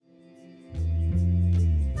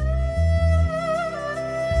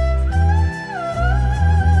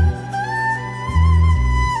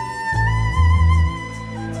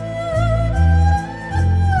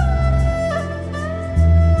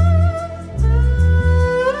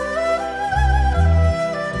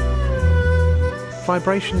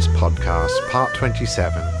VIBErations podcast, part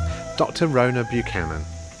 27, Dr Rhona Buchanan.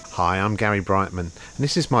 Hi, I'm Gary Brightman, and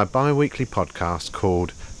this is my bi-weekly podcast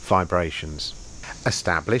called VIBErations.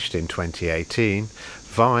 Established in 2018,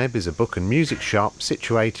 Vibe is a book and music shop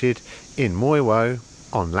situated in Mui Wo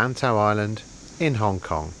on Lantau Island in Hong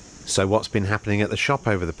Kong. So what's been happening at the shop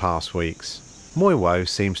over the past weeks? Mui Wo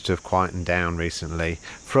seems to have quietened down recently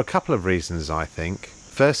for a couple of reasons, I think.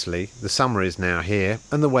 Firstly, the summer is now here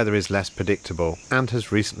and the weather is less predictable and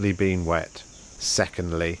has recently been wet.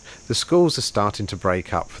 Secondly, the schools are starting to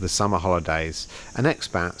break up for the summer holidays and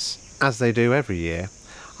expats, as they do every year,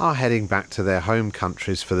 are heading back to their home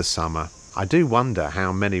countries for the summer. I do wonder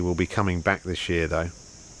how many will be coming back this year though.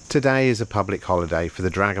 Today is a public holiday for the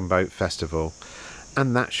Dragon Boat Festival,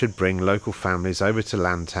 and that should bring local families over to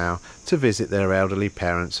Lantau to visit their elderly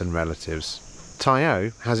parents and relatives.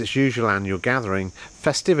 Tai has its usual annual gathering,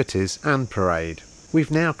 festivities and parade. We've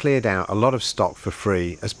now cleared out a lot of stock for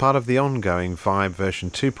free as part of the ongoing Vibe version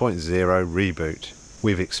 2.0 reboot.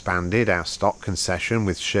 We've expanded our stock concession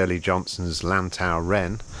with Shirley Johnson's Lantau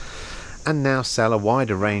Wren, and now sell a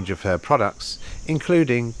wider range of her products,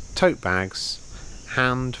 including tote bags,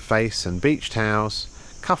 hand, face and beach towels,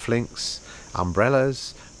 cufflinks,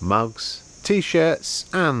 umbrellas, mugs, t-shirts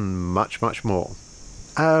and much more.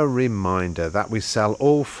 A reminder that we sell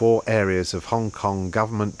all 4 areas of Hong Kong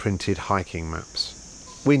government printed hiking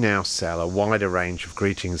maps. We now sell a wider range of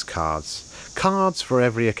greetings cards for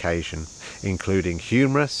every occasion, including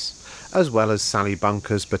humorous as well as Sally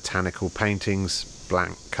Bunker's botanical paintings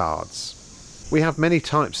blank cards. We have many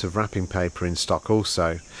types of wrapping paper in stock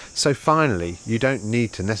also, so finally you don't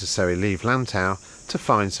need to necessarily leave Lantau to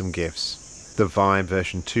find some gifts. The Vibe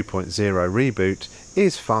version 2.0 reboot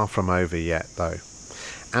is far from over yet though,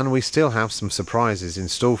 and we still have some surprises in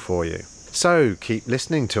store for you. So keep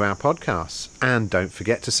listening to our podcasts and don't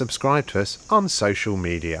forget to subscribe to us on social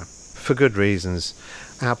media. For good reasons,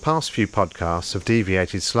 our past few podcasts have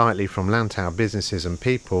deviated slightly from Lantau businesses and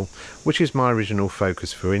people, which is my original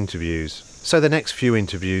focus for interviews. So the next few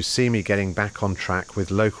interviews see me getting back on track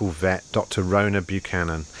with local vet Dr Rhona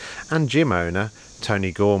Buchanan and gym owner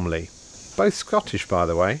Tony Gormley. Both Scottish, by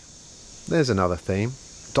the way. There's another theme.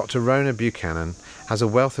 Dr Rhona Buchanan has a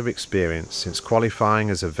wealth of experience since qualifying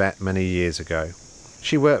as a vet many years ago.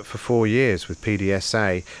 She worked for 4 years with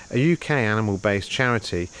PDSA, a UK animal-based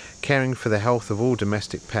charity caring for the health of all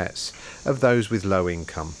domestic pets of those with low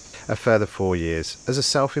income. A further 4 years as a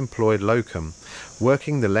self-employed locum,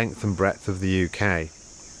 working the length and breadth of the UK.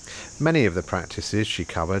 Many of the practices she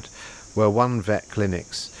covered were one vet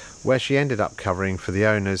clinics, where she ended up covering for the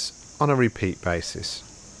owners on a repeat basis.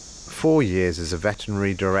 4 years as a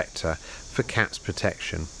Veterinary Director for Cats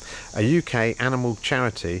Protection, a UK animal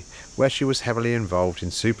charity where she was heavily involved in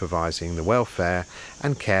supervising the welfare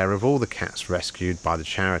and care of all the cats rescued by the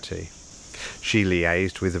charity. She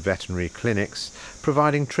liaised with the Veterinary Clinics,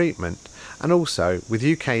 providing treatment, and also with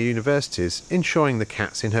UK universities, ensuring the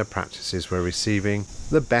cats in her practices were receiving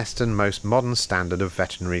the best and most modern standard of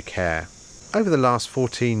veterinary care. Over the last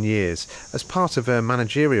 14 years, as part of her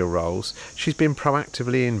managerial roles, she's been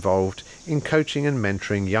proactively involved in coaching and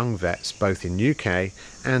mentoring young vets both in UK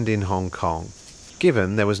and in Hong Kong.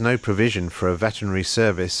 Given there was no provision for a veterinary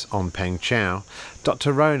service on Peng Chau,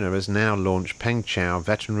 Dr Rhona has now launched Peng Chau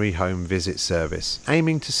Veterinary Home Visit Service,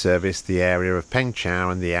 aiming to service the area of Peng Chau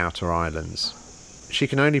and the outer islands. She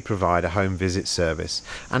can only provide a home visit service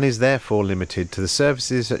and is therefore limited to the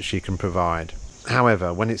services that she can provide.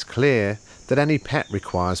 However, when it's clear that any pet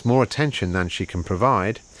requires more attention than she can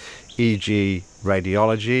provide, e.g.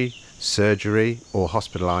 radiology, surgery or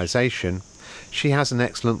hospitalisation, she has an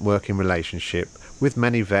excellent working relationship with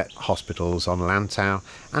many vet hospitals on Lantau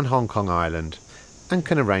and Hong Kong Island and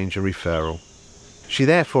can arrange a referral. She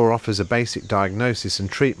therefore offers a basic diagnosis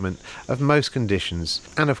and treatment of most conditions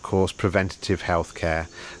and of course preventative health care,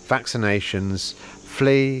 vaccinations,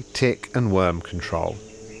 flea, tick and worm control.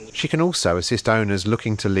 She can also assist owners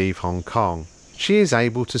looking to leave Hong Kong. She is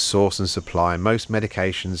able to source and supply most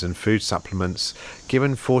medications and food supplements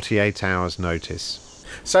given 48 hours notice.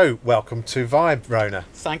 So, welcome to Vibe, Rhona.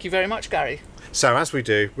 Thank you very much, Gary. So, as we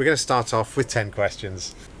do, we're going to start off with 10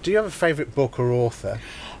 questions. Do you have a favourite book or author?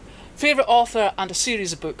 Favourite author and a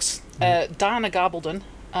series of books. Diana Gabaldon,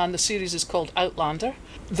 and the series is called Outlander.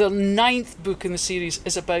 The 9th book in the series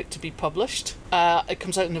is about to be published. It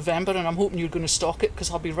comes out in November, and I'm hoping you're going to stock it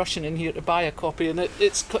because I'll be rushing in here to buy a copy. And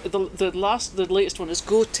it's the latest one is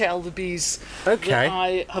Go Tell the Bees That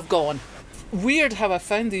I Have Gone. Weird how I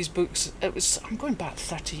found these books. I'm going back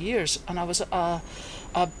 30 years, and I was at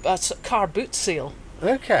a car boot sale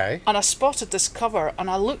Okay. And I spotted this cover, and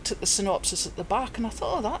I looked at the synopsis at the back, and I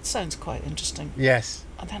thought, oh, that sounds quite interesting. Yes.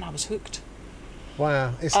 And then I was hooked.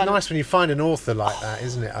 Wow. It's nice when you find an author like that,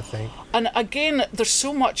 isn't it, I think? And again, there's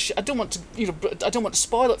so much. I don't want to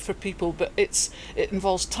spoil it for people, but it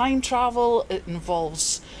involves time travel. It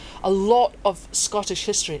involves a lot of Scottish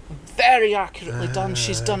history, very accurately done.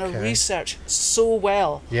 She's done her research so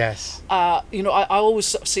well. Yes. I always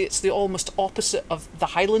sort of say it's the almost opposite of the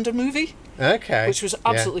Highlander movie. Okay. Which was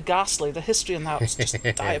absolutely ghastly. The history in that was just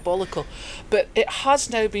diabolical. But it has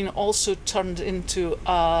now been also turned into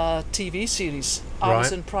a TV series,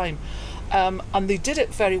 Amazon Prime. And they did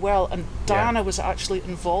it very well. And Diana was actually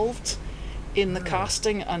involved in the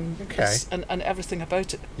casting and everything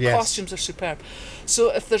about it. The costumes are superb. So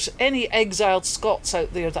if there's any exiled Scots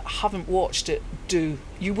out there that haven't watched it, do.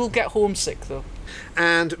 You will get homesick, though.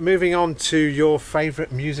 And moving on to your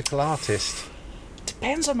favourite musical artist.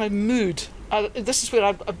 Depends on my mood. This is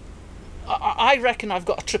where I reckon I've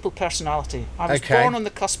got a triple personality. I was born on the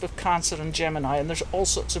cusp of Cancer and Gemini, and there's all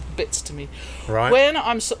sorts of bits to me. Right. When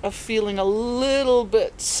I'm sort of feeling a little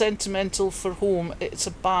bit sentimental for home, it's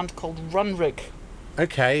a band called Runrig.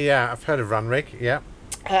 Okay, yeah, I've heard of Runrig, yeah.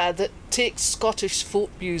 That takes Scottish folk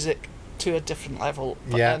music to a different level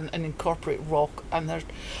and incorporate rock, and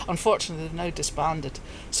unfortunately they've now disbanded.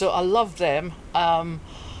 So I love them.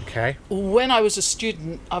 Okay. When I was a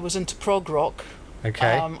student, I was into prog rock. Okay.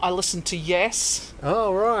 I listened to Yes.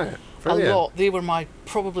 Oh, right. Brilliant. A lot. They were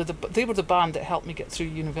the band that helped me get through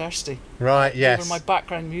university. Right. Yes. They were my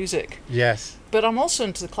background music. Yes. But I'm also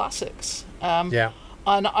into the classics. And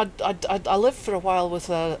I lived for a while with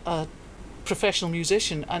a professional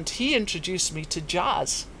musician, and he introduced me to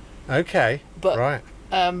jazz. Okay. But right.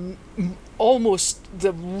 Almost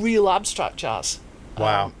the real abstract jazz.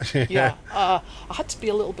 Wow. I had to be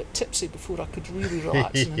a little bit tipsy before I could really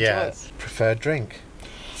relax and enjoy it. Preferred drink?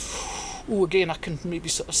 Oh, again, I can maybe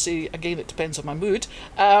sort of say, again, it depends on my mood.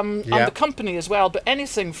 And the company as well, but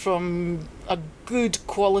anything from a good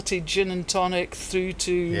quality gin and tonic through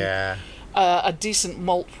to a decent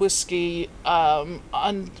malt whiskey,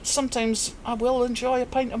 and sometimes I will enjoy a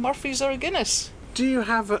pint of Murphy's or a Guinness. Do you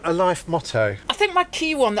have a life motto? I think my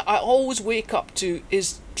key one that I always wake up to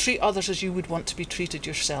is treat others as you would want to be treated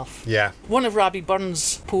yourself. Yeah. One of Rabbie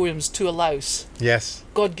Burns' poems, To a Louse. Yes.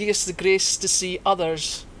 God give us the grace to see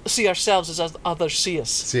ourselves as others see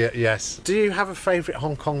us. Yes. Do you have a favourite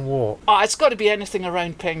Hong Kong walk? It's got to be anything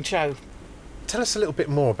around Peng Chau. Tell us a little bit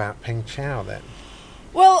more about Peng Chau then.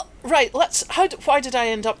 Well, right, why did I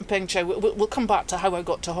end up in Peng Chau? We'll come back to how I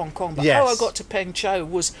got to Hong Kong, but how I got to Peng Chau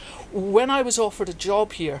was when I was offered a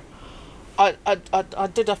job here. I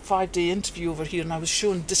did a 5-day interview over here, and I was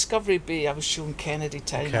shown Discovery Bay, I was shown Kennedy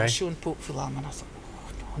Town, I was shown Port Phillip, and I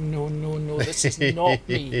thought, no, this is not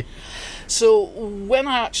me. So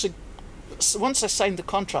once I signed the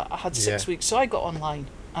contract, I had 6 weeks, so I got online,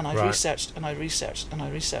 and I researched, and I researched, and I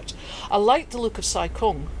researched. I liked the look of Sai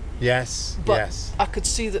Kung. Yes, but I could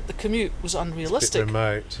see that the commute was unrealistic. It's a bit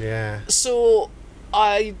remote, yeah. So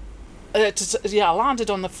I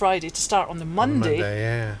landed on the Friday to start on the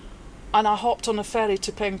Monday. And I hopped on a ferry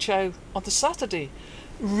to Peng Chau on the Saturday,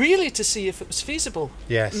 really to see if it was feasible.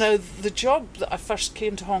 Yes. Now, the job that I first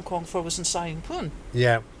came to Hong Kong for was in Sai Ying Pun.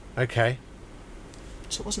 Yeah, okay.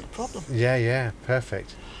 So it wasn't a problem. Yeah,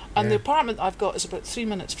 perfect. And the apartment I've got is about 3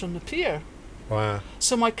 minutes from the pier. Wow.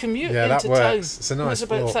 So my commute into town was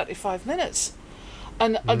about walk. 35 minutes.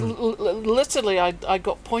 And literally I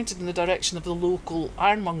got pointed in the direction of the local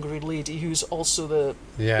ironmongery lady who's also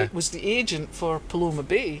was the agent for Paloma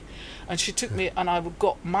Bay. And she took me, and I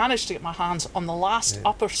managed to get my hands on the last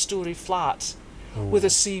upper story flat with a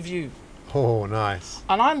sea view. Oh, nice.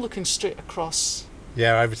 And I'm looking straight across.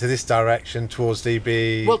 Yeah, over to this direction, towards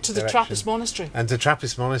DB. Well, to the Trappist Monastery. And to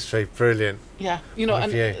Trappist Monastery, brilliant. Yeah,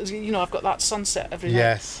 I've got that sunset every night.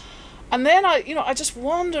 Yes. And then I just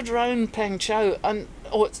wandered around Peng Chau, and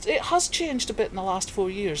it has changed a bit in the last 4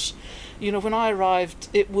 years. When I arrived,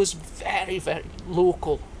 it was very, very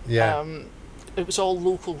local. Yeah. It was all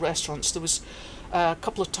local restaurants. There was a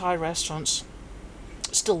couple of Thai restaurants,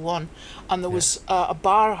 still one, and there was a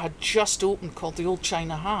bar had just opened called the Old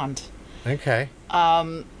China Hand. Okay.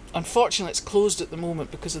 Unfortunately, it's closed at the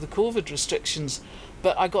moment because of the COVID restrictions.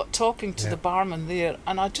 But I got talking to the barman there,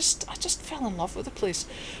 and I just fell in love with the place.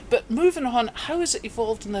 But moving on, how has it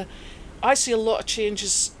evolved? I see a lot of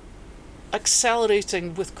changes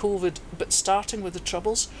accelerating with COVID, but starting with the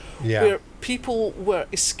Troubles, where people were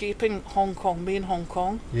escaping Hong Kong, main Hong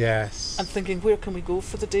Kong, and thinking, where can we go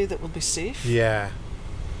for the day that will be safe? Yeah.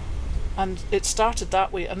 And it started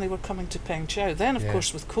that way, and they were coming to Peng Chau. Then, of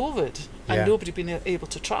course, with COVID, and nobody being able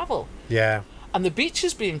to travel. Yeah. and the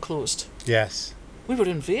beaches being closed. Yes. We were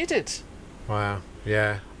invaded. Wow.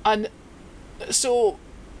 Yeah. And so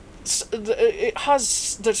there's a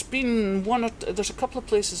couple of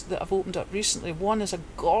places that have opened up recently. One is a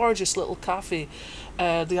gorgeous little cafe,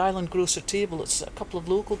 the Island Grocer Table. It's a couple of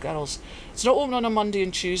local girls. It's not open on a Monday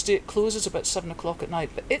and Tuesday. It closes about 7 o'clock at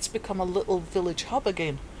night, but it's become a little village hub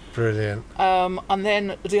again. Brilliant. And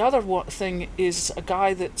then the other thing is a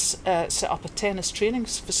guy that's set up a tennis training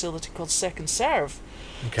facility called Second Serve.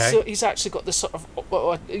 Okay. So he's actually got this sort of,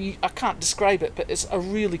 I can't describe it, but it's a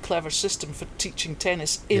really clever system for teaching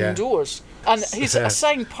tennis indoors. And he's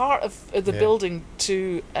assigned part of the building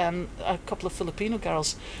to a couple of Filipino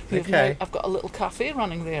girls who have got a little cafe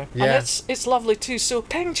running there. Yeah. And it's lovely too. So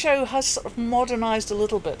Peng Chau has sort of modernised a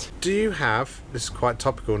little bit. Do you have, this is quite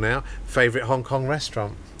topical now, favourite Hong Kong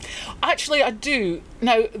restaurant? Actually, I do.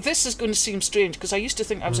 Now, this is going to seem strange because I used to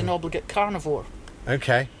think I was an obligate carnivore.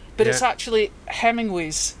 Okay. But it's actually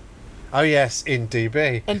Hemmingway's. Oh yes, in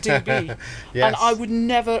DB. In DB. Yes. And I would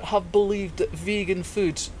never have believed that vegan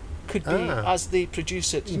food could be as they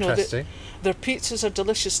produce it. Interesting. Their pizzas are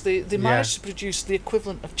delicious. They managed to produce the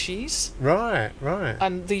equivalent of cheese. Right.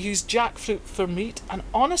 And they use jackfruit for meat. And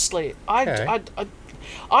honestly, I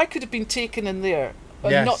could have been taken in there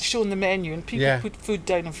and not shown the menu, and people put food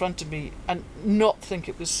down in front of me and not think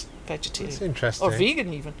it was vegetarian. That's interesting. Or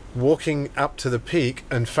vegan even. Walking up to the peak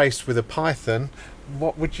and faced with a python,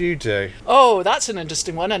 what would you do? Oh, that's an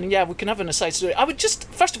interesting one, and we can have an aside story. I would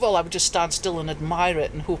just stand still and admire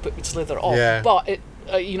it and hope it would slither off. Yeah. But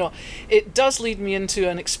it does lead me into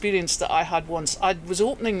an experience that I had once. I was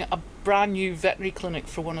opening a brand new veterinary clinic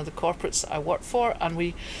for one of the corporates that I worked for, and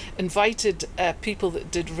we invited people that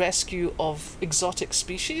did rescue of exotic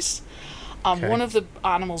species. One of the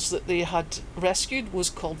animals that they had rescued was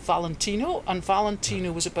called Valentino, and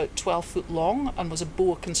Valentino was about 12 foot long and was a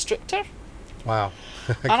boa constrictor. Wow.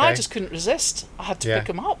 Okay. And I just couldn't resist. I had to pick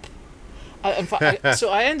him up. In fact, so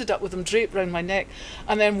I ended up with him draped around my neck.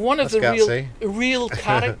 And then one of the real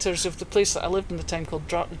characters of the place that I lived in the time called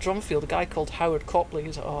Drumfield, a guy called Howard Copley,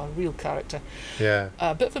 who's a real character. Yeah.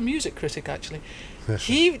 A bit of a music critic, actually.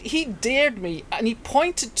 He dared me, and he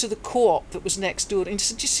pointed to the co-op that was next door, and he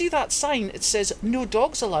said, "Do you see that sign? It says no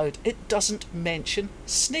dogs allowed. It doesn't mention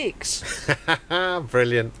snakes."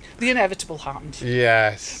 Brilliant. The inevitable happened.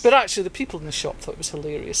 Yes. But actually, the people in the shop thought it was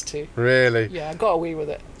hilarious too. Really? Yeah, I got away with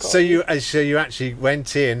it. So you actually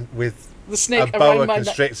went in with the snake a boa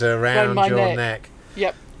constrictor around your neck.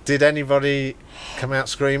 Yep. Did anybody come out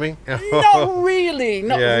screaming? Not really.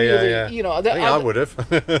 Not really. Yeah. You know, I would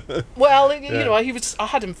have. Well, I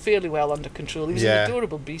had him fairly well under control. He was an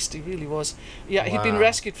adorable beast. He really was. Yeah, he'd been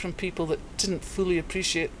rescued from people that didn't fully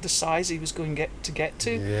appreciate the size he was going to get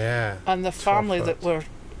to. Yeah. And the family that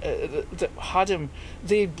had him,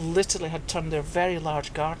 they literally had turned their very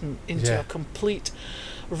large garden into a complete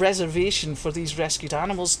reservation for these rescued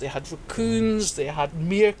animals. They had raccoons, they had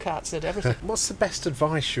meerkats, they had everything. What's the best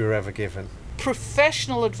advice you were ever given?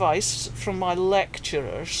 Professional advice from my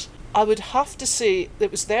lecturers, I would have to say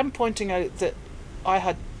it was them pointing out that I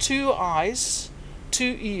had 2 eyes,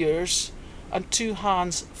 2 ears and 2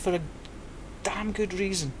 hands for a damn good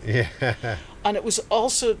reason. Yeah. And it was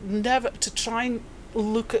also never to try and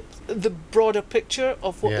look at the broader picture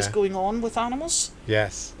of what was going on with animals.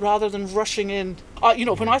 Yes. Rather than rushing in.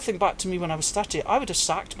 When I think back to me when I was 30, I would have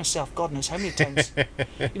sacked myself God knows how many times.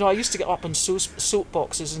 I used to get up on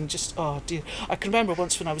soapboxes and just, oh dear. I can remember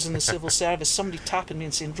once when I was in the civil service, somebody tapping me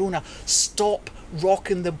and saying, "Rhona, stop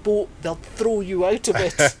rocking the boat, they'll throw you out of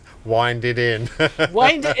it." Wind it in.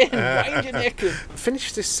 Wind it in, wind your neck in.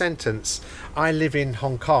 Finish this sentence. I live in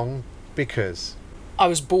Hong Kong because... I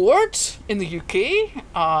was bored in the UK.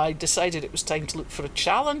 I decided it was time to look for a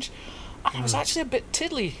challenge, and I was actually a bit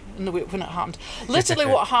tiddly in the way when it happened. Literally,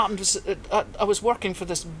 what happened was I was working for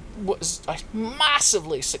this what was a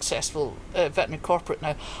massively successful veterinary corporate.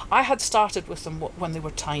 Now, I had started with them when they were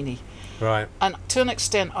tiny, right? And to an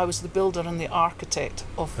extent, I was the builder and the architect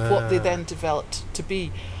of what they then developed to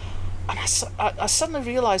be. And I suddenly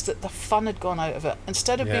realised that the fun had gone out of it.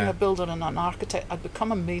 Instead of being a builder and an architect, I'd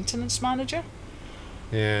become a maintenance manager.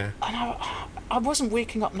 Yeah. And I wasn't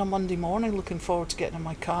waking up on a Monday morning looking forward to getting in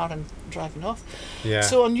my car and driving off. Yeah.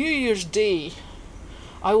 So on New Year's Day,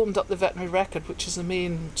 I opened up the Veterinary Record, which is the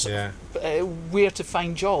main where to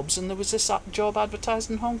find jobs, and there was this job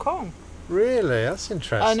advertised in Hong Kong. Really? That's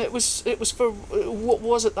interesting. And it was for what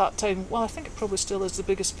was at that time, well, I think it probably still is the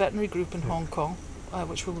biggest veterinary group in Hong Kong,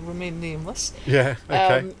 which will remain nameless. Yeah,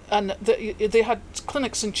 okay. And they had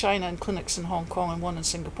clinics in China and clinics in Hong Kong and one in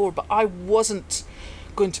Singapore, but I wasn't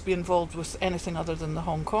going to be involved with anything other than the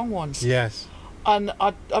Hong Kong ones. Yes. And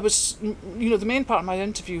I was, the main part of my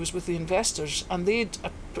interview was with the investors, and they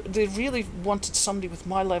really wanted somebody with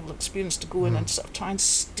my level of experience to go in and sort of try and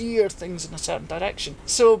steer things in a certain direction.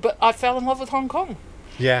 So, but I fell in love with Hong Kong.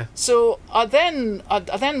 Yeah. So I then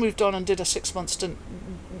moved on and did a 6-month stint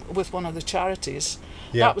with one of the charities.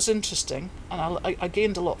 Yeah. That was interesting, and I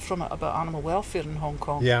gained a lot from it about animal welfare in Hong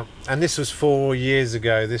Kong. Yeah, and this was 4 years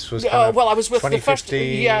ago. This was I was with the first.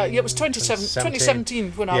 2015, Yeah, it was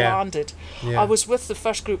 2017 when I landed. Yeah. I was with the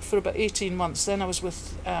first group for about 18 months. Then I was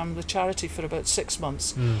with the charity for about 6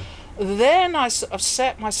 months. Then I've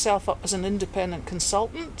set myself up as an independent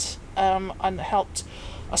consultant and helped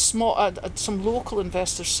some local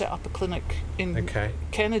investors set up a clinic in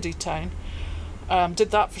Kennedy Town.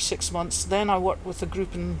 Did that for 6 months. Then I worked with a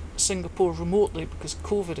group in Singapore remotely because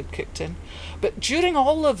COVID had kicked in. But during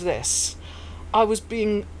all of this, I was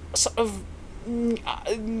being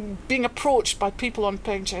approached by people on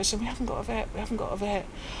Peng Chau saying, we haven't got a vet.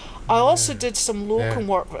 I also did some locum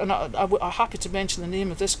work, and I'm happy to mention the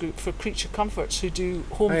name of this group, for Creature Comforts, who do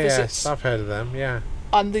home visits. Yes, I've heard of them, yeah.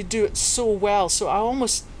 And they do it so well, so I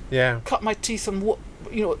almost cut my teeth on what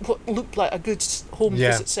looked like a good home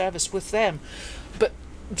visit service with them. But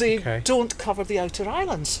they don't cover the outer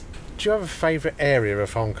islands. Do you have a favourite area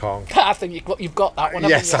of Hong Kong? I think you've got that one.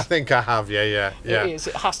 Yes, I think I have. Yeah. It is.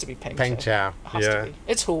 It has to be Peng Chau. Peng Chau. It has to be.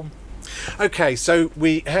 It's home. Okay, so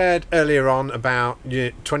we heard earlier on about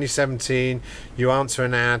 2017. You answer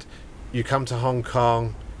an ad, you come to Hong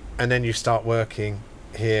Kong, and then you start working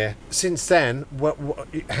here. Since then,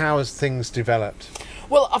 how has things developed?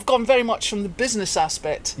 Well, I've gone very much from the business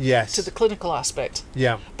aspect to the clinical aspect.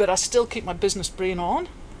 Yeah. But I still keep my business brain on.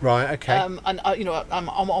 Right. Okay. And I'm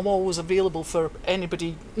always available for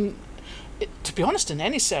anybody, to be honest, in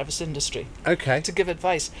any service industry. Okay. To give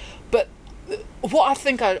advice. But what I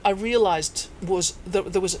think I realised was there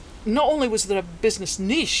was not only was there a business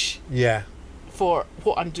niche. Yeah. For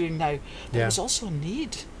what I'm doing now, there was also a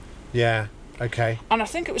need. Yeah. Okay. And I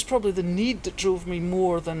think it was probably the need that drove me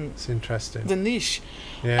more than it's interesting. The niche.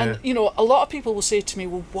 Yeah. And a lot of people will say to me,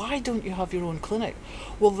 well, why don't you have your own clinic?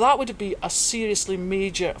 Well, that would be a seriously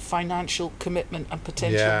major financial commitment and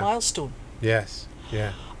potential milestone. Yes.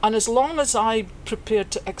 Yeah. And as long as I'm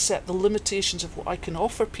prepared to accept the limitations of what I can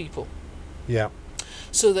offer people. Yeah.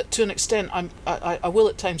 So that to an extent I will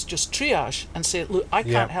at times just triage and say, look, I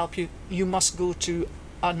can't help you, you must go to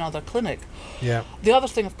another clinic. Yeah. The other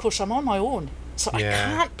thing, of course, I'm on my own, so I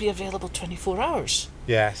can't be available 24 hours.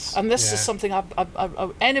 Yes. And this is something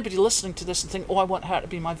anybody listening to this and think, oh, I want her to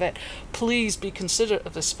be my vet, please be considerate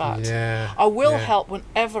of this fact. Yeah. I will help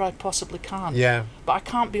whenever I possibly can. Yeah. But I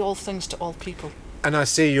can't be all things to all people. And I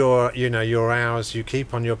see your hours you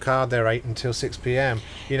keep on your card. They're 8 until 6 p.m.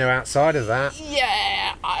 Outside of that.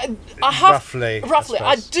 Yeah, I have roughly.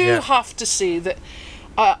 I do have to say that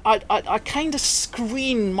I kind of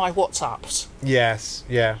screen my WhatsApps. Yes.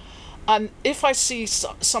 Yeah. And if I see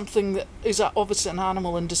something that is obviously an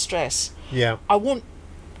animal in distress, I won't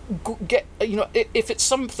get, if it's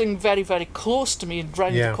something very, very close to me and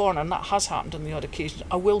round the corner, and that has happened on the odd occasion,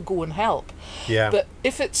 I will go and help. Yeah. But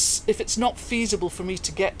if it's not feasible for me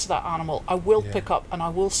to get to that animal, I will pick up and I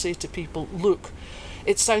will say to people, look,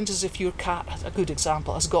 it sounds as if your cat, a good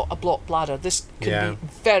example, has got a blocked bladder. This can be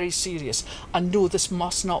very serious. And no, this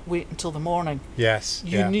must not wait until the morning. Yes.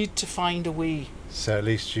 You need to find a way. So at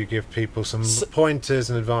least you give people some pointers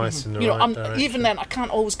and advice in the right direction. Even then, I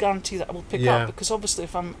can't always guarantee that I will pick up, because obviously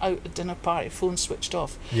if I'm out at a dinner party, phone's switched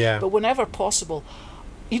off. Yeah. But whenever possible,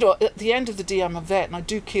 at the end of the day, I'm a vet and I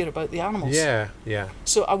do care about the animals. Yeah, yeah.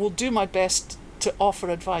 So I will do my best to offer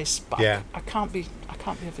advice, but I can't be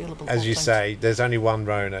available. As you say, there's only one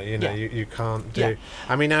Rhona. You can't do.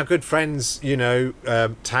 I mean, our good friends, Tails,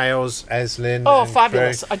 Eslin. Oh,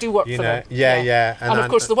 fabulous! I do work for them. Yeah. And of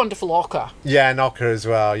course, the wonderful Oka. Yeah, and Oka as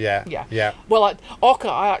well. Yeah. Well, Oka,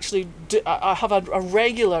 I actually I have a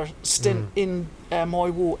regular stint in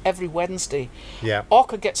Mui Wo every Wednesday. Yeah.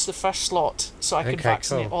 Oka gets the first slot, so I can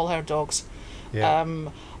vaccinate all her dogs. Yeah.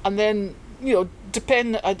 And then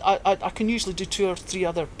I can usually do 2 or 3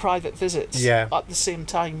 other private visits at the same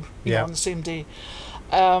time, on the same day.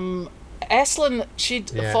 Eslin, she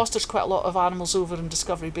fosters quite a lot of animals over in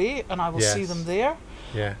Discovery Bay, and I will see them there.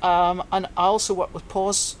 Yeah. And I also work with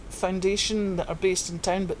Paws Foundation that are based in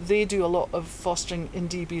town, but they do a lot of fostering in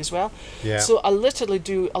DB as well. Yeah. So I literally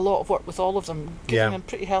do a lot of work with all of them, giving them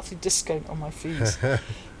pretty healthy discount on my fees.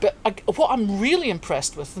 But what I'm really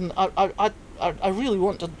impressed with, and I really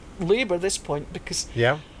want to labour this point, because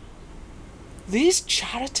these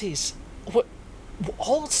charities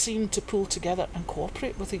all seem to pull together and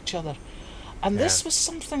cooperate with each other. And this was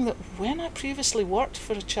something that when I previously worked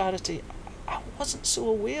for a charity, I wasn't so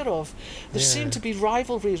aware of. There seemed to be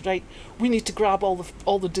rivalry, right? We need to grab all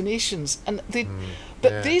the donations, and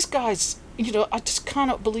these guys, you know, I just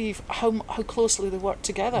cannot believe how closely they work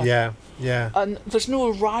together. Yeah. And there's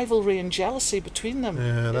no rivalry and jealousy between them.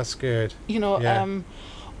 Yeah, that's good. You know,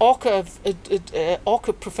 Orca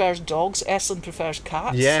prefers dogs, Esslin prefers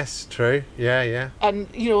cats. Yes, true. Yeah. And,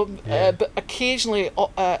 you know, but occasionally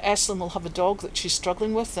Esslin will have a dog that she's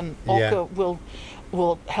struggling with, and Orca will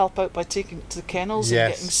help out by taking it to the kennels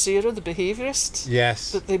and getting Sarah, the behaviourist,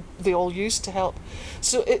 that they all use to help.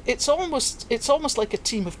 So it's almost like a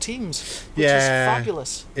team of teams, which is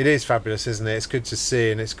fabulous. It is fabulous, isn't it? It's good to see,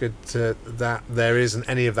 and it's good that there isn't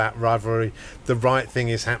any of that rivalry. The right thing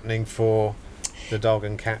is happening for the dog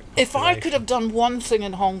and cat population. If I could have done one thing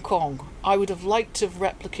in Hong Kong, I would have liked to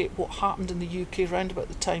replicate what happened in the UK around about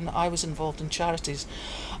the time that I was involved in charities.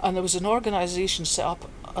 And there was an organisation set up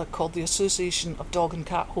called the Association of Dog and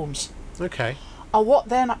Cat Homes. Okay. And what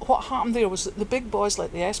happened there was that the big boys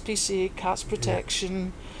like the SPCA, Cats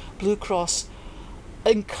Protection, Blue Cross,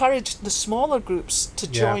 encouraged the smaller groups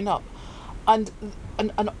to join up and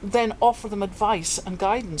then offer them advice and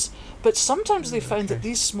guidance. But sometimes they found that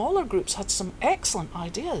these smaller groups had some excellent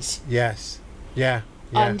ideas. Yes. Yeah.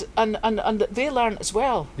 And they learn as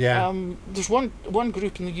well. Yeah. There's one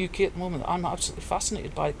group in the UK at the moment that I'm absolutely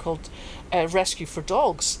fascinated by called Rescue for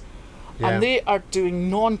Dogs. Yeah. And they are doing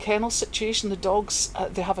non-kennel situation. The dogs,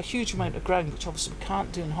 they have a huge amount of ground, which obviously we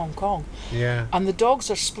can't do in Hong Kong. Yeah. And the dogs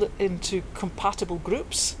are split into compatible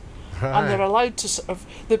groups. Right. And they're allowed to sort of...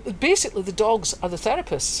 basically, the dogs are the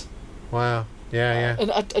therapists. Wow. Yeah.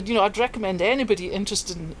 And I'd recommend anybody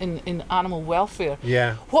interested in animal welfare.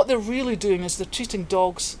 Yeah. What they're really doing is they're treating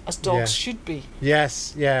dogs as dogs should be.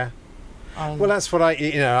 Yes. Yeah. Well, that's what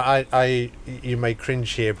I you may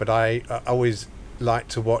cringe here, but I always like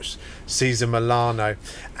to watch Cesar Milano,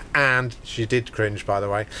 and she did cringe, by the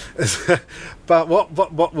way. But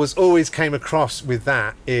what was always came across with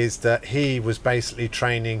that is that he was basically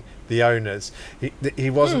training the owners. He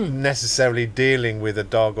wasn't necessarily dealing with a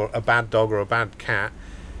dog or a bad dog or a bad cat.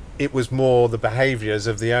 It was more the behaviours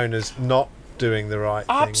of the owners not doing the right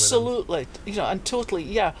thing. Absolutely, and totally,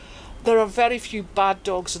 yeah. There are very few bad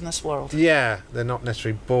dogs in this world. Yeah, they're not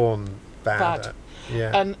necessarily born bad.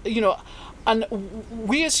 Yeah, and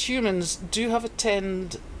we as humans do have a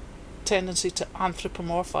tendency to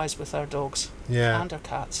anthropomorphise with our dogs and our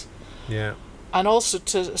cats. Yeah. And also,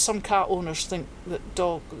 some cat owners think that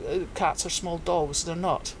cats are small dogs. They're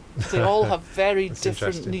not. They all have very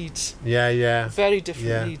different needs. Yeah. Very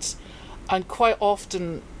different needs. And quite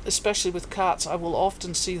often, especially with cats, I will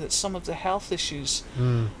often see that some of the health issues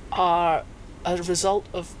are a result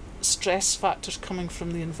of stress factors coming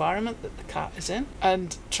from the environment that the cat is in,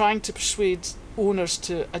 and trying to persuade owners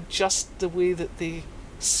to adjust the way that they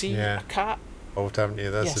see a cat. Oh, haven't you?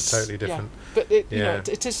 That's a totally different. Yeah. But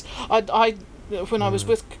it is. When I was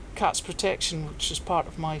with Cats Protection, which is part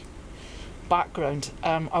of my background,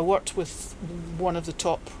 I worked with one of the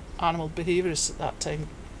top animal behaviourists at that time,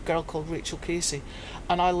 a girl called Rachel Casey,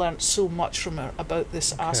 and I learnt so much from her about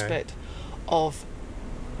this aspect of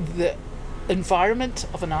the environment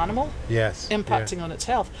of an animal impacting on its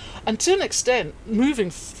health. And to an extent, moving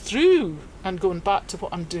through and going back to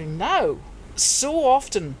what I'm doing now, so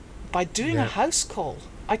often by doing a house call,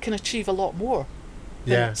 I can achieve a lot more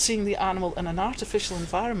than seeing the animal in an artificial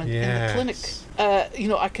environment in the clinic.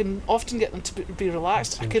 I can often get them to be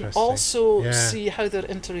relaxed. That's I can also see how they're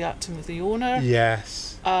interacting with the owner.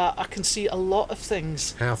 Yes. I can see a lot of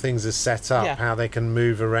things. How things are set up, how they can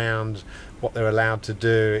move around, what they're allowed to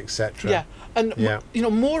do, etc. Yeah. And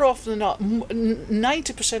more often than not,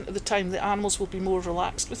 90% of the time the animals will be more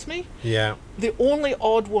relaxed with me. Yeah. The only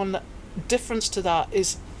odd difference to that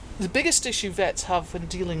is the biggest issue vets have when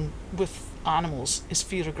dealing with animals is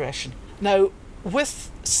fear aggression. Now,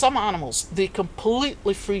 with some animals, they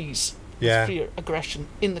completely freeze with fear aggression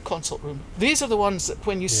in the consult room. These are the ones that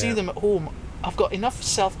when you see them at home, I've got enough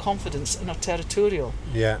self-confidence and are territorial.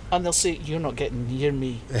 Yeah. And they'll say, "You're not getting near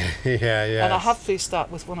me." Yeah. And I have faced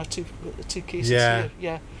that with one or two cases here.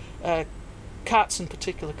 Yeah. Cats in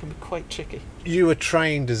particular can be quite tricky. You were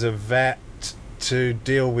trained as a vet to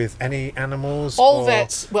deal with any animals? All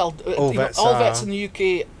vets in the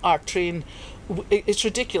UK are trained. It's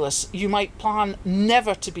ridiculous. You might plan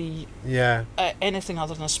never to be anything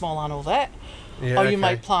other than a small animal vet, or you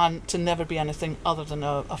might plan to never be anything other than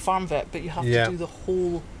a farm vet, but you have to do the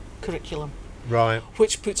whole curriculum, right?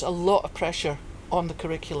 Which puts a lot of pressure on the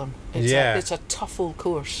curriculum. It's a tough old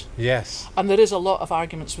course. Yes. And there is a lot of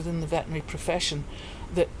arguments within the veterinary profession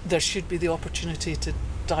that there should be the opportunity to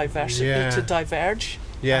diverge,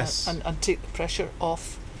 yes, and take the pressure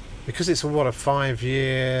off Because it's a 5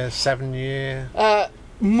 year, 7 year?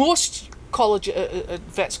 Most college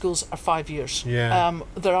vet schools are 5 years. Yeah.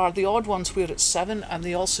 There are the odd ones where it's 7, and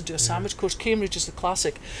they also do a sandwich course. Cambridge is the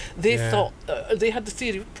classic. They thought, they had the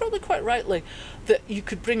theory, probably quite rightly, that you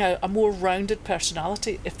could bring out a more rounded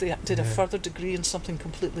personality if they did a further degree in something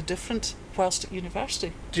completely different whilst at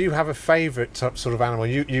university. Do you have a favourite sort of animal?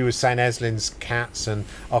 You were saying Eslin's cats and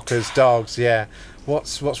Ocker's dogs, yeah.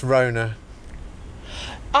 What's Rhona?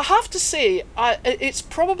 I have to say, it's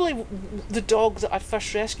probably the dog that I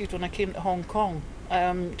first rescued when I came to Hong Kong.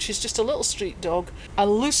 She's just a little street dog, and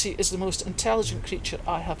Lucy is the most intelligent creature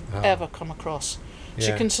I have ever come across.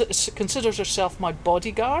 Yeah. She considers herself my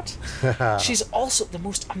bodyguard. She's also the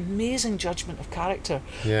most amazing judgment of character.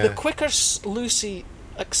 Yeah. The quicker Lucy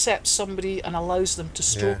accepts somebody and allows them to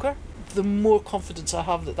stroke her, the more confidence I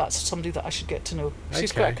have that that's somebody that I should get to know.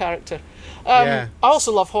 She's quite a character. I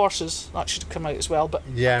also love horses. That should come out as well, but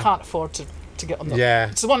I can't afford to get on them. Yeah.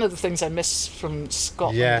 It's one of the things I miss from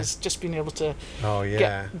Scotland is just being able to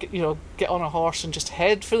get on a horse and just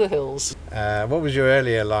head for the hills. What was your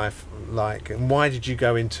earlier life like, and why did you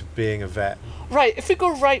go into being a vet? Right, if we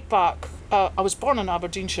go right back, I was born in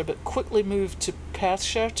Aberdeenshire but quickly moved to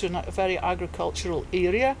Perthshire, to a very agricultural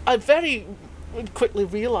area. I very quickly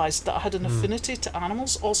realised that I had an affinity to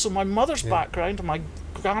animals. Also, my mother's background and my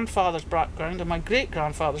grandfather's background and my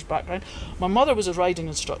great-grandfather's background. My mother was a riding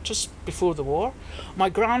instructor before the war. My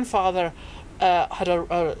grandfather had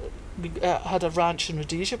a ranch in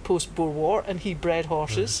Rhodesia post-Boer War, and he bred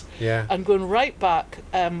horses. And going right back,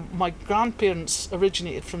 my grandparents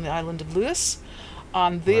originated from the island of Lewis,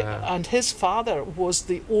 and and his father was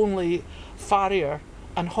the only farrier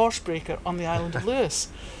and horsebreaker on the island of Lewis.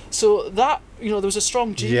 So that, there was a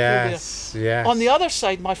strong gene pool there. Yes. On the other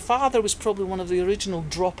side, my father was probably one of the original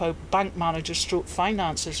dropout bank managers stroke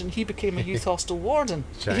financiers, and he became a youth hostel warden.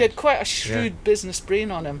 He had quite a shrewd business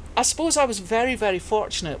brain on him. I suppose I was very, very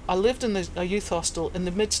fortunate. I lived in a youth hostel in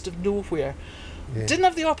the midst of nowhere. Didn't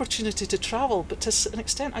have the opportunity to travel, but to an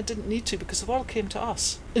extent I didn't need to, because the world came to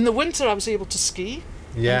us. In the winter I was able to ski.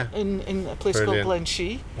 In a place called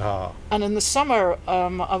Glenshee. And in the summer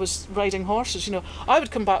I was riding horses. I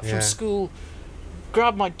would come back from school,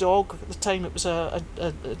 grab my dog. At the time it was a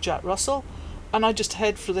Jack Russell, and I'd just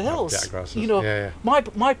head for the hills. Jack Russell.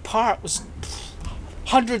 My park was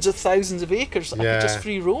hundreds of thousands of acres that I could just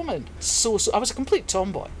free roam in. So I was a complete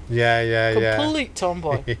tomboy. Complete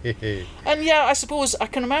tomboy. And I suppose I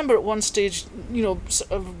can remember at one stage,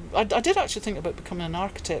 I did actually think about becoming an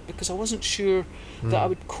architect, because I wasn't sure that I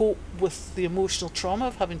would cope with the emotional trauma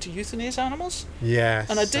of having to euthanize animals. Yes.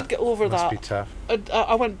 And I did get over that. Must be tough.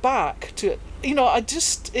 I went back to it.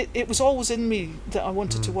 It was always in me that I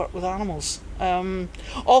wanted to work with animals.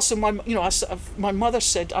 Also, my mother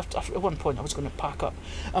said, at one point I was going to pack up,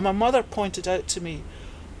 and my mother pointed out to me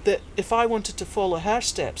that if I wanted to follow her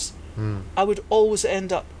steps, I would always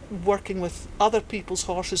end up working with other people's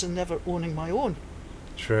horses and never owning my own.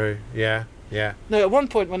 True, yeah. Now, at one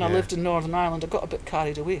point when I lived in Northern Ireland, I got a bit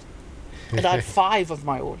carried away, and I had 5 of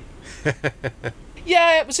my own.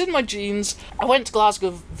 It was in my genes. I went to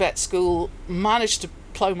Glasgow Vet School, managed to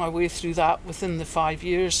plough my way through that within the 5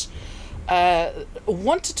 years.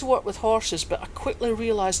 Wanted to work with horses, but I quickly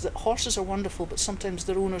realised that horses are wonderful, but sometimes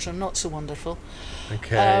their owners are not so wonderful.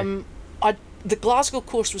 The Glasgow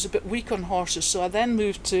course was a bit weak on horses, so I then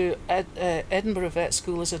moved to Edinburgh Vet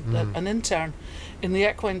School as an intern in the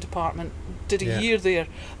equine department, did a year there.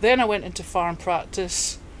 Then I went into farm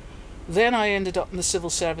practice. Then I ended up in the civil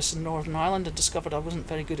service in Northern Ireland and discovered I wasn't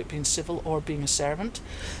very good at being civil or being a servant.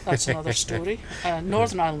 That's another story.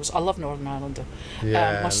 Northern Ireland I love Northern Ireland.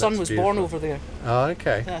 My son was born over there. Oh,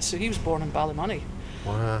 okay. So he was born in Ballymoney.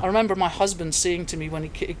 Wow. I remember my husband saying to me when he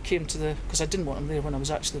came to because I didn't want him there when I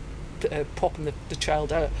was actually popping the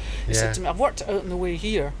child out. He said to me, I've worked it out on the way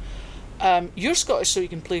here. You're Scottish so you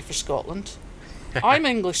can play for Scotland. I'm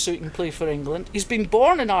English so he can play for England. He's been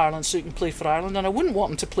born in Ireland so he can play for Ireland, and I wouldn't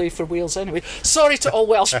want him to play for Wales anyway. Sorry to all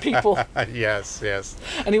Welsh people. Yes.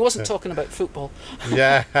 And he wasn't talking about football.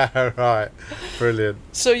 Right. Brilliant.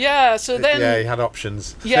 So then he had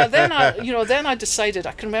options. Then I decided,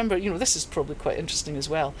 I can remember, this is probably quite interesting as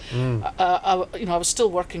well. I was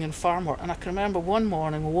still working in farm work, and I can remember one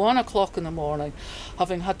morning, 1 o'clock in the morning,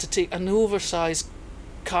 having had to take an oversized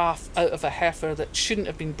calf out of a heifer that shouldn't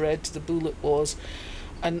have been bred to the bull it was,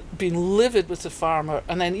 and being livid with the farmer,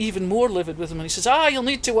 and then even more livid with him, and he says, you'll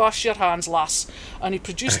need to wash your hands, lass, and he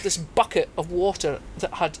produced this bucket of water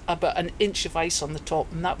that had about an inch of ice on the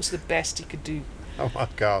top, and that was the best he could do. Oh my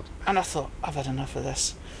God. And I thought, I've had enough of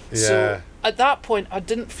this. Yeah. So at that point, I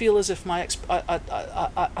didn't feel as if I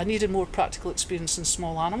needed more practical experience in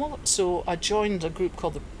small animal. So I joined a group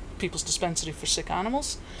called the People's Dispensary for Sick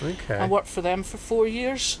Animals. Okay. I worked for them for 4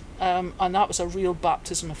 years, and that was a real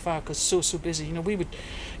baptism of fire because so busy. We would,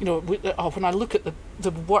 when I look at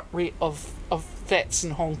the work rate of vets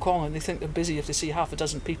in Hong Kong, and they think they're busy if they see half a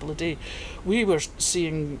dozen people a day, we were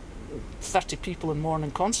seeing 30 people in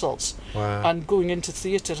morning consults. Wow. And going into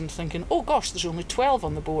theatre and thinking, oh gosh, there's only 12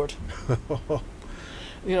 on the board. So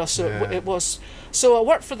Yeah. it was. So I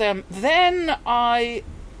worked for them. Then I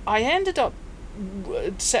ended up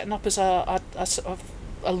setting up as a sort of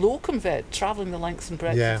a locum vet, travelling the length and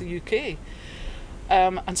breadth of the UK,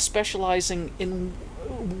 and specialising in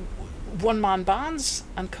one-man bands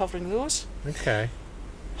and covering those. Okay.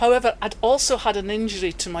 However, I'd also had an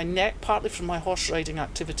injury to my neck, partly from my horse riding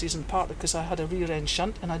activities and partly because I had a rear end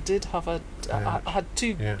shunt, and I did have I had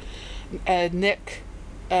two neck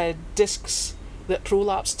discs that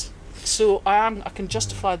prolapsed. So I can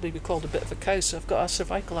justifiably be called a bit of a cow. So I've got a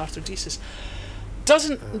cervical arthrodesis.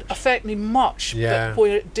 Doesn't affect me much, but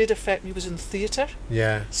where it did affect me was in theatre.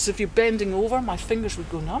 Yeah. So if you're bending over, my fingers would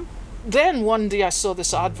go numb. Then one day I saw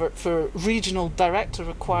this advert for regional director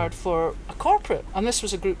required for a corporate, and this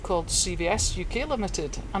was a group called CVS UK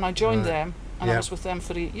Limited, and I joined them, and I was with them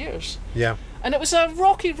for 8 years. Yeah. And it was a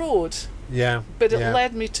rocky road. Yeah. But it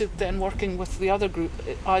led me to then working with the other group,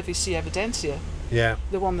 IVC Evidentia. Yeah.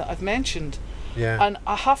 The one that I've mentioned. Yeah. And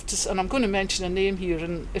I have to, and I'm going to mention a name here,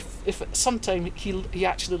 and if sometime he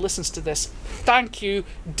actually listens to this, thank you,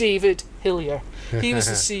 David Hillier. He was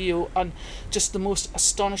the CEO and just the most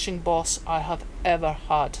astonishing boss I have ever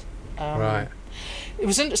had. Right. It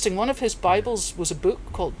was interesting. One of his Bibles was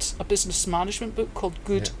a business management book called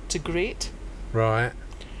Good to Great. Right.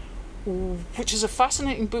 Which is a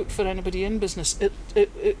fascinating book for anybody in business.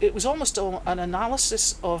 It was almost an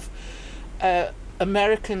analysis of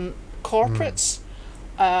American corporates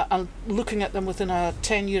and looking at them within a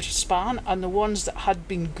 10-year span, and the ones that had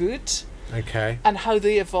been good, and how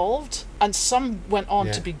they evolved, and some went on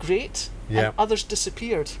to be great, and others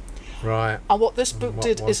disappeared. Right. And what this book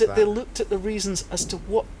did is that they looked at the reasons as to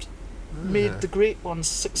what made the great ones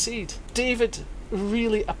succeed. David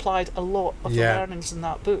really applied a lot of the learnings in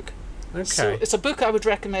that book. Okay. So it's a book I would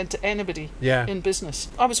recommend to anybody in business.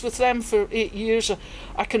 I was with them for 8 years.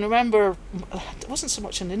 I can remember, it wasn't so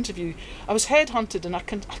much an interview. I was headhunted, and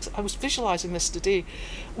I was visualising this today.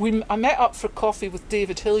 I met up for coffee with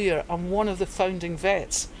David Hillier and one of the founding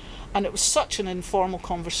vets, and it was such an informal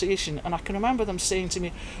conversation. And I can remember them saying to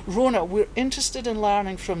me, Rhona, we're interested in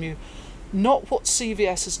learning from you, not what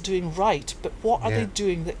CVS is doing right, but what are they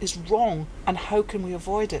doing that is wrong, and how can we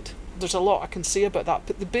avoid it? There's a lot I can say about that,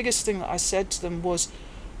 but the biggest thing that I said to them was,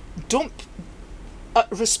 don't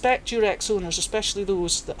respect your ex-owners, especially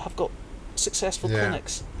those that have got successful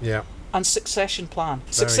clinics. Yeah. And succession plan.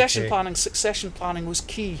 Succession planning was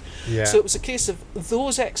key. Yeah. So it was a case of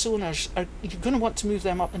those ex-owners you're going to want to move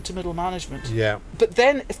them up into middle management. Yeah. But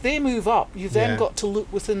then if they move up, you then got to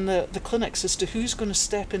look within the clinics as to who's going to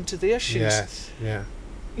step into their shoes. Yes. Yeah.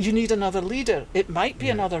 You need another leader. It might be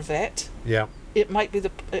another vet. Yeah. It might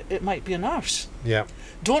be a nurse. Yeah.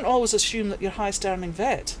 Don't always assume that your highest earning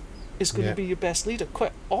vet is going to be your best leader.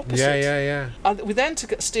 Quite opposite. Yeah. And we then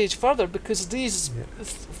took it a stage further, because these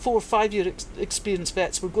 4 or 5 year experienced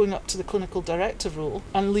vets were going up to the clinical director role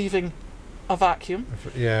and leaving a vacuum.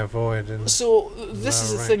 Void. So this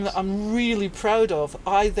is the thing that I'm really proud of.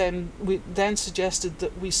 We then suggested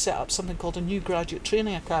that we set up something called a new graduate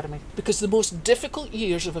training academy, because the most difficult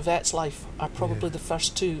years of a vet's life are probably the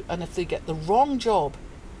first 2, and if they get the wrong job,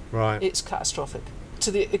 it's catastrophic.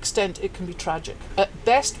 To the extent it can be tragic. At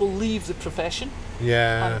best, will leave the profession.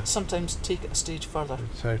 Yeah. And sometimes take it a stage further.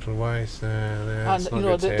 Total waste. And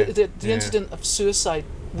the incident of suicide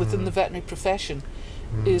within the veterinary profession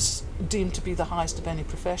is deemed to be the highest of any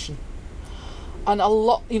profession. And a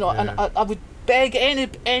lot, and I would beg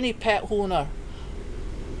any pet owner,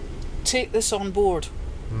 take this on board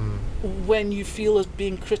when you feel as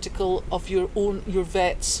being critical of your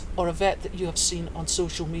vets or a vet that you have seen on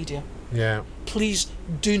social media. Yeah. Please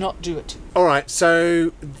do not do it. All right,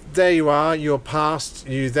 so there you are, you're passed.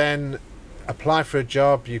 You then apply for a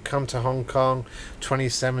job, you come to Hong Kong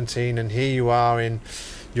 2017, and here you are in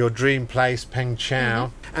your dream place, Peng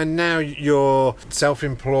Chau, and now you're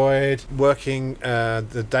self-employed, working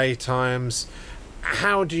the daytimes.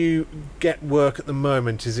 How do you get work at the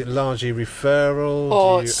moment? Is it largely referral?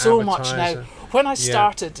 Oh, it's so much now. when I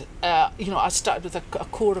started, I started with a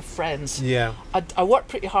core of friends. Yeah. I worked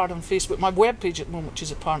pretty hard on Facebook. My webpage at the moment, which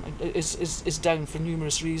is apparently is down for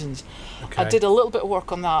numerous reasons. Okay. I did a little bit of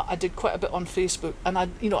work on that. I did quite a bit on Facebook, and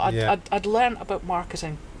I'd learned about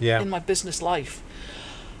marketing in my business life.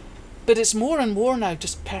 But it's more and more now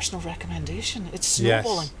just personal recommendation. It's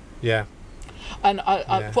snowballing. Yes. Yeah. And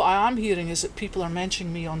what I am hearing is that people are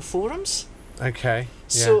mentioning me on forums. Okay. Yeah.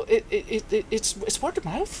 So it's word of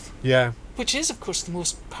mouth. Yeah. Which is, of course, the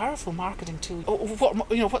most powerful marketing tool.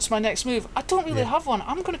 What's my next move? I don't really have one.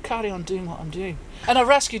 I'm going to carry on doing what I'm doing. And a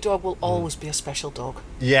rescue dog will always be a special dog.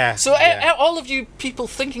 Yeah. So all of you people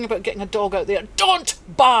thinking about getting a dog out there, don't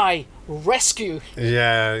buy rescue.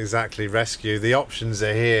 Yeah, exactly. Rescue. The options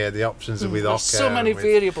are here. The options are with Ocker. So many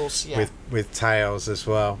variables. Yeah. With tails as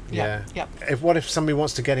well. Yeah. Yeah. What if somebody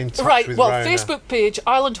wants to get in touch with Rhona? Rhona? Facebook page,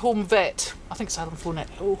 Island Home Vet. I think it's Island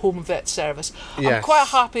Home Vet Service. Yes. I'm quite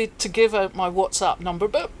happy to give out my WhatsApp number,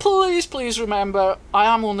 but please remember, I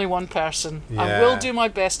am only one person. Yeah. I will do my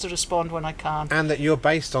best to respond when I can. And that you're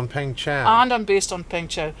based on Peng Chau. And I'm based on Peng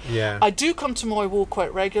Chau. Yeah. I do come to Mui Wo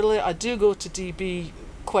quite regularly. I do go to DB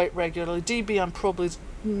quite regularly. DB, I'm probably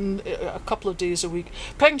a couple of days a week.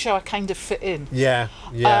 Peng Chau, I kind of fit in. Yeah.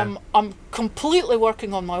 I'm completely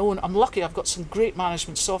working on my own. I'm lucky I've got some great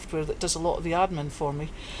management software that does a lot of the admin for me.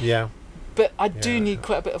 Yeah. But I do need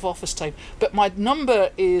quite a bit of office time. But my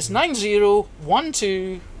number is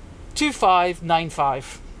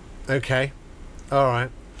 90122595. Okay. All right.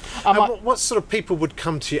 What sort of people would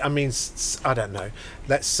come to you? I mean, I don't know.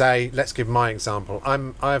 Let's give my example.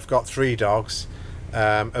 I've got 3 dogs,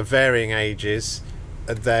 of varying ages.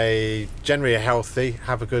 They generally are healthy,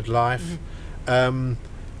 have a good life.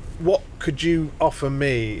 What could you offer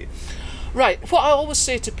me? Right, what I always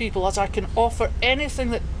say to people is I can offer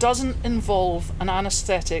anything that doesn't involve an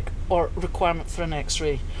anaesthetic or requirement for an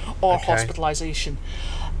X-ray or hospitalisation.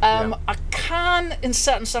 I can, in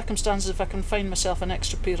certain circumstances, if I can find myself an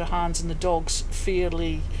extra pair of hands and the dog's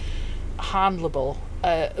fairly handleable,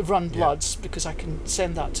 run bloods, because I can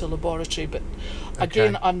send that to a laboratory. But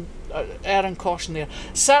again, I'm erring caution there.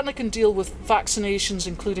 Certainly can deal with vaccinations,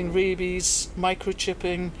 including rabies,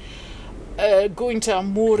 microchipping. Going to a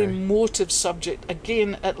more emotive subject,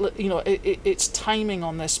 again, it's timing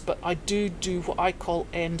on this, but I do what I call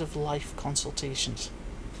end-of-life consultations.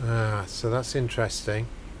 So that's interesting.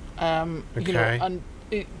 And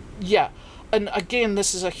again,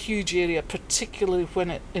 this is a huge area, particularly when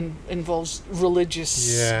it involves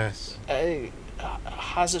religious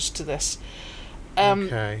hazards to this.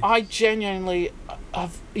 I genuinely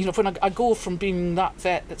have, when I go from being that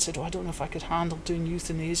vet that said, I don't know if I could handle doing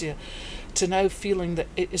euthanasia, to now feeling that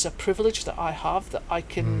it is a privilege that I have, that I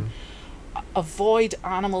can avoid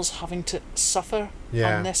animals having to suffer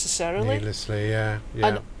unnecessarily. Needlessly,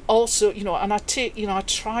 And also, and I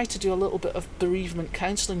try to do a little bit of bereavement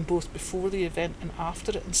counselling both before the event and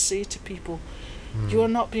after it, and say to people, you are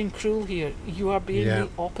not being cruel here, you are being the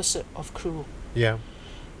opposite of cruel. Yeah.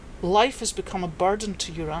 Life has become a burden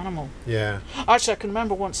to your animal. Yeah. Actually, I can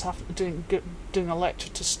remember once doing a lecture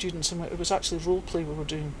to students, and it was actually role play we were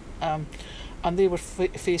doing, and they were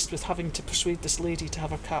faced with having to persuade this lady to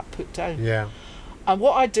have her cat put down. Yeah. And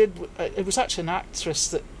what I did, it was actually an actress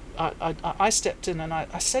that I stepped in, and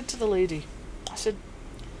I said to the lady, I said,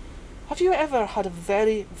 have you ever had a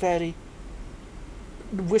very, very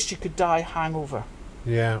wish you could die hangover?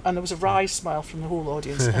 Yeah. And there was a wry smile from the whole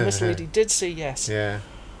audience, and this lady did say yes. Yeah.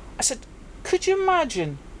 I said, could you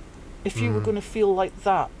imagine if you were going to feel like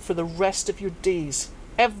that for the rest of your days?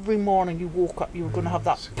 Every morning you woke up, you were going to have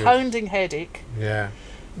that pounding headache,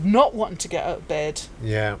 not wanting to get out of bed,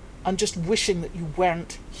 and just wishing that you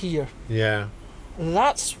weren't here. Yeah.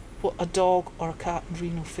 That's what a dog or a cat in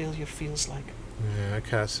renal failure feels like. Yeah,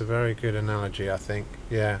 okay, that's a very good analogy, I think.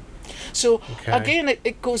 Yeah. So, again,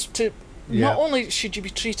 it goes to not only should you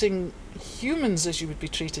be treating humans as you would be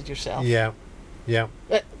treated yourself. Yeah. Yeah.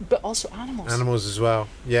 But also animals. Animals as well.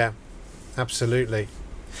 Yeah. Absolutely.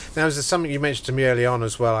 Now, is there something you mentioned to me early on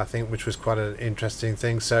as well, I think, which was quite an interesting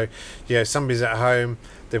thing. So, somebody's at home,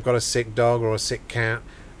 they've got a sick dog or a sick cat.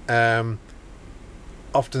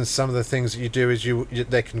 Often some of the things that you do is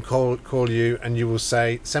they can call you and you will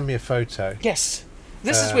say, send me a photo. Yes.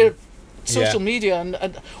 This is where social media and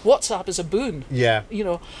WhatsApp is a boon. Yeah.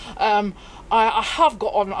 I have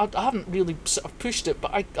got on, I haven't really sort of pushed it,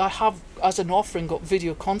 but I have, as an offering, got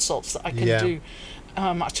video consults that I can do.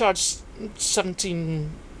 I charge $17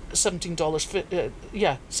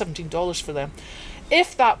 for them.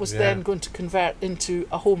 If that was then going to convert into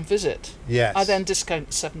a home visit, I then discount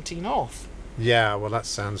 $17 off. Yeah, well, that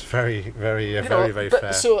sounds very, very, very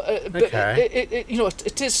fair. So,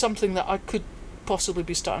 it is something that I could possibly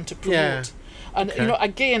be starting to promote. Yeah. And Okay.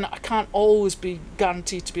 again, I can't always be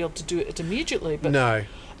guaranteed to be able to do it immediately, but No.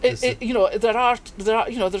 there's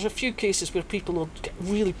a few cases where people will get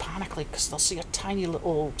really panicky because they'll see a tiny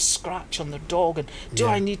little scratch on their dog, and do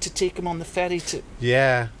Yeah. I need to take him on the ferry to?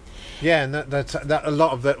 Yeah. Yeah, and that a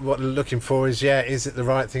lot of that what they're looking for is is it the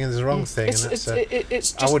right thing and the wrong thing? It's and that's,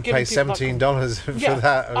 it's just I would giving pay people that $17 for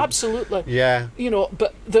that. Absolutely. Yeah.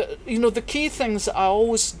 But the key things that I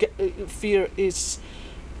always fear is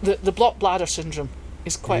the blocked bladder syndrome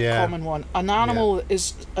is quite a common one. An animal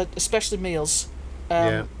is, especially males,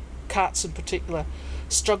 cats in particular,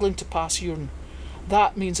 struggling to pass urine.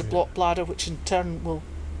 That means a blocked bladder, which in turn will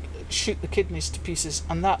shoot the kidneys to pieces,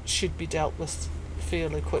 and that should be dealt with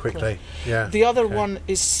fairly quickly. Yeah. The other one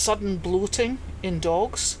is sudden bloating in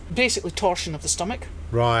dogs, basically torsion of the stomach.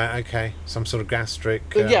 Right. Okay. Some sort of gastric.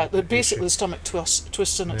 Basically the stomach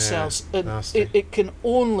twists on itself, and nasty. it can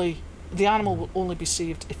the animal will only be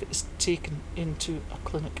saved if it is taken into a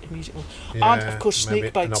clinic immediately. Yeah, And of course, maybe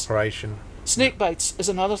snake bites. An operation. Snake bites is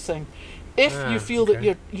another thing. If you feel that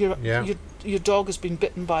your dog has been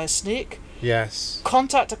bitten by a snake, yes,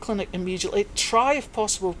 contact a clinic immediately. Try, if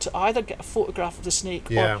possible, to either get a photograph of the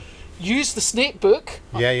snake or use the snake book.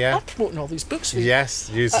 I'm promoting all these books for you. Yes,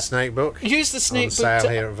 use the snake book. Use the snake book sale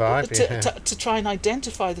here at Vibe, to try and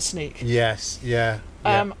identify the snake. Yes,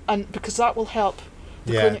 And because that will help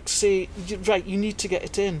the clinics say, right, you need to get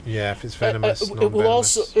it in. Yeah, if it's venomous, it will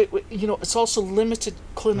also, it's also limited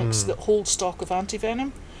clinics that hold stock of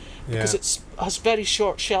antivenom. Because it has very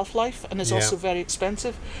short shelf life and is also very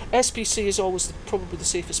expensive. SPC is always probably the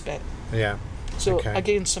safest bet. Yeah. So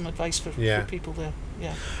again, some advice for people there.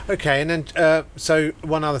 Yeah. Okay, and then so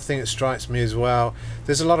one other thing that strikes me as well,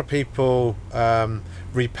 there's a lot of people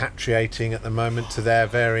repatriating at the moment to their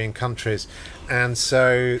varying countries, and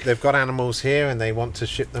so they've got animals here and they want to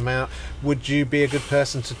ship them out. Would you be a good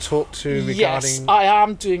person to talk to regarding? Yes, I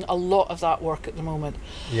am doing a lot of that work at the moment.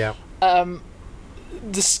 Yeah.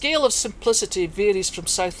 The scale of simplicity varies from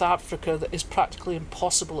South Africa, that is practically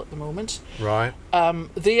impossible at the moment. Right.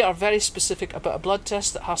 They are very specific about a blood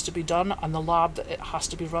test that has to be done and the lab that it has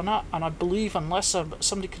to be run at. And I believe, unless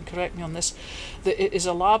somebody can correct me on this, that it is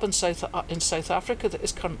a lab in South Africa that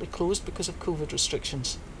is currently closed because of COVID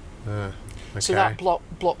restrictions. Okay. So that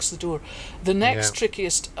blocks the door. The next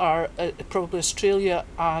trickiest are probably Australia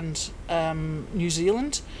and New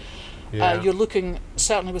Zealand. You're looking,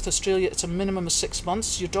 certainly with Australia, it's a minimum of 6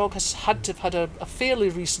 months. Your dog has had to have had a fairly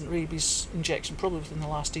recent rabies injection, probably within the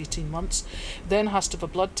last 18 months, then has to have a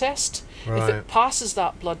blood test. Right. If it passes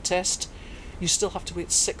that blood test, you still have to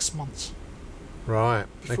wait 6 months. Right,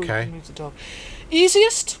 before you can move the dog.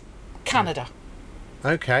 Easiest, Canada.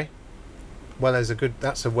 Okay. Well,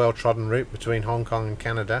 that's a well-trodden route between Hong Kong and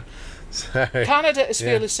Canada. So, Canada is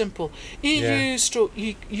fairly simple. EU stroke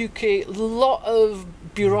UK, a lot of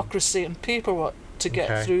bureaucracy and paperwork to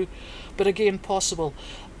get through, but again possible.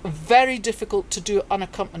 Very difficult to do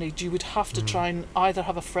unaccompanied. You would have to try and either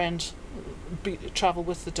have a friend travel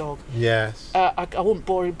with the dog. Yes. I won't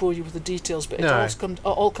bore you with the details, but it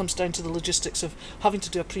all comes down to the logistics of having to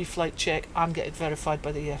do a pre-flight check and get it verified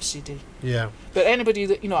by the EFCD. Yeah. But anybody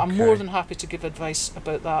that I'm more than happy to give advice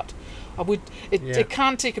about that. It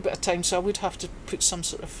can take a bit of time, so I would have to put some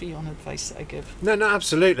sort of fee on advice that I give. No,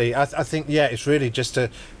 absolutely. I think it's really just a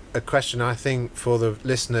question. I think for the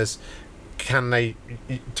listeners, can they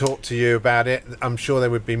talk to you about it? I'm sure they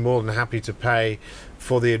would be more than happy to pay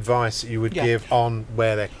for the advice that you would give on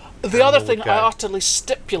where they. The other thing I utterly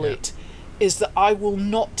stipulate is that I will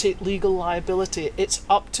not take legal liability. It's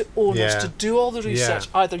up to owners to do all the research.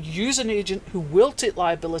 Either use an agent who will take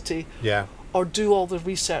liability. Yeah. Or do all the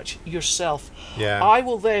research yourself. Yeah. I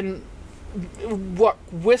will then work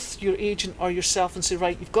with your agent or yourself and say,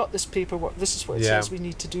 right, you've got this paperwork, this is what it says we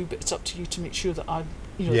need to do, but it's up to you to make sure that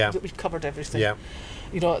that we've covered everything. Yeah.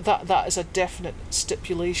 That is a definite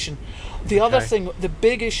stipulation. The other thing, the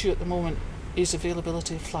big issue at the moment is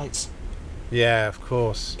availability of flights. Yeah, of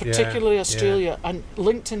course. Particularly Australia, and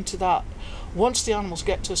linked into that, once the animals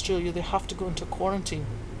get to Australia, they have to go into quarantine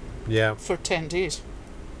for 10 days.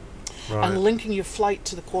 Right. And linking your flight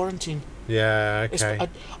to the quarantine. Yeah, okay.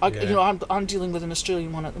 I'm dealing with an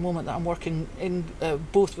Australian one at the moment that I'm working in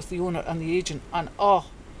both with the owner and the agent, and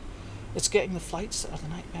it's getting the flights that are the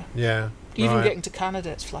nightmare. Yeah. Even getting to Canada,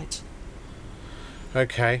 it's flights.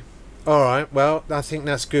 Okay. All right. Well, I think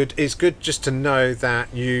that's good. It's good just to know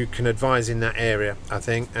that you can advise in that area, I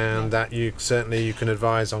think, and that you can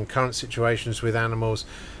advise on current situations with animals.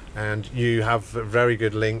 And you have very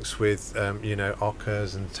good links with,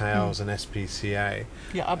 OCCAs and TAILS and SPCA.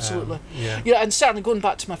 Yeah, absolutely. Yeah. And certainly going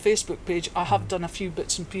back to my Facebook page, I have done a few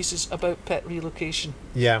bits and pieces about pet relocation.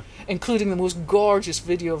 Yeah. Including the most gorgeous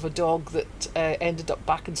video of a dog that ended up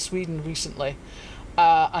back in Sweden recently.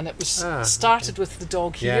 And it was started with the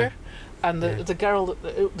dog here, and the girl,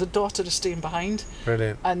 the daughter is staying behind.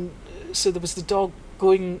 Brilliant. And so there was the dog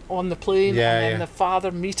going on the plane, and then the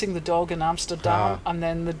father meeting the dog in Amsterdam, and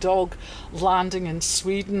then the dog landing in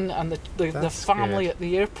Sweden, and the family at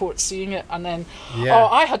the airport seeing it, and then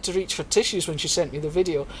I had to reach for tissues when she sent me the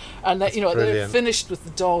video, and that they finished with the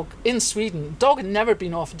dog in Sweden. The dog had never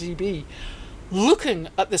been off DB, looking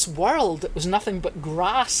at this world that was nothing but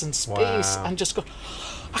grass and space, and just go,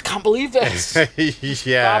 I can't believe this.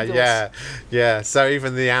 Yeah. So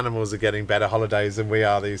even the animals are getting better holidays than we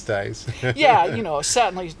are these days.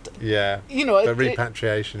 Certainly. Yeah. The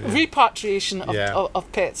repatriation. Repatriation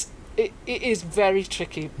of pets. It is very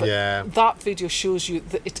tricky, but that video shows you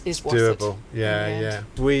that it is worth it. Doable. Yeah.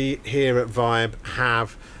 We here at Vibe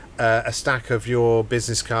have a stack of your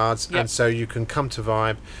business cards, and so you can come to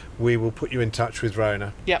Vibe. We will put you in touch with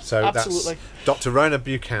Rhona. Yep, so absolutely. That's Dr. Rhona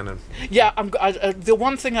Buchanan. Yeah, the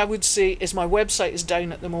one thing I would say is my website is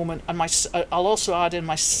down at the moment, and I'll also add in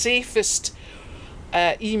my safest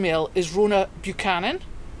email is Rhona Buchanan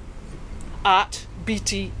at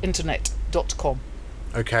btinternet.com.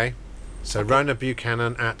 Okay, so Rhona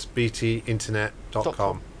Buchanan at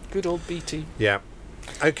btinternet.com. Good old BT. Yeah.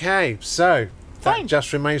 Okay, so that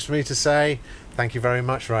just remains for me to say thank you very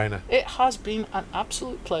much, Rhona. It has been an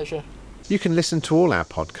absolute pleasure. You can listen to all our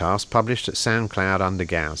podcasts published at SoundCloud under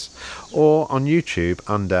Gaz, or on YouTube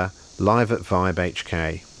under Live at Vibe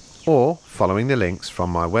HK, or following the links from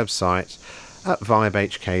my website at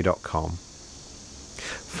vibehk.com.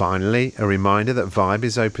 Finally, a reminder that Vibe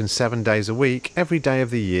is open 7 days a week, every day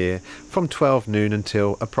of the year, from 12 noon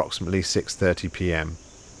until approximately 6:30 p.m.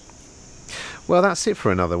 Well, that's it for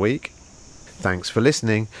another week. Thanks for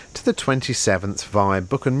listening to the 27th Vibe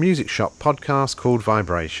Book and Music Shop podcast called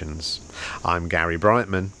VIBErations. I'm Gary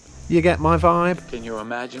Brightman. You get my vibe? Can you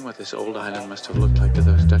imagine what this old island must have looked like to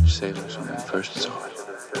those Dutch sailors when they first saw it?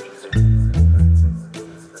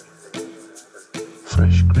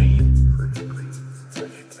 Fresh green.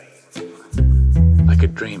 Like a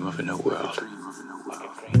dream of a new world.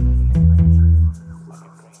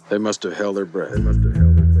 They must have held their breath.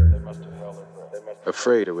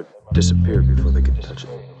 Afraid it would disappear before they could touch it.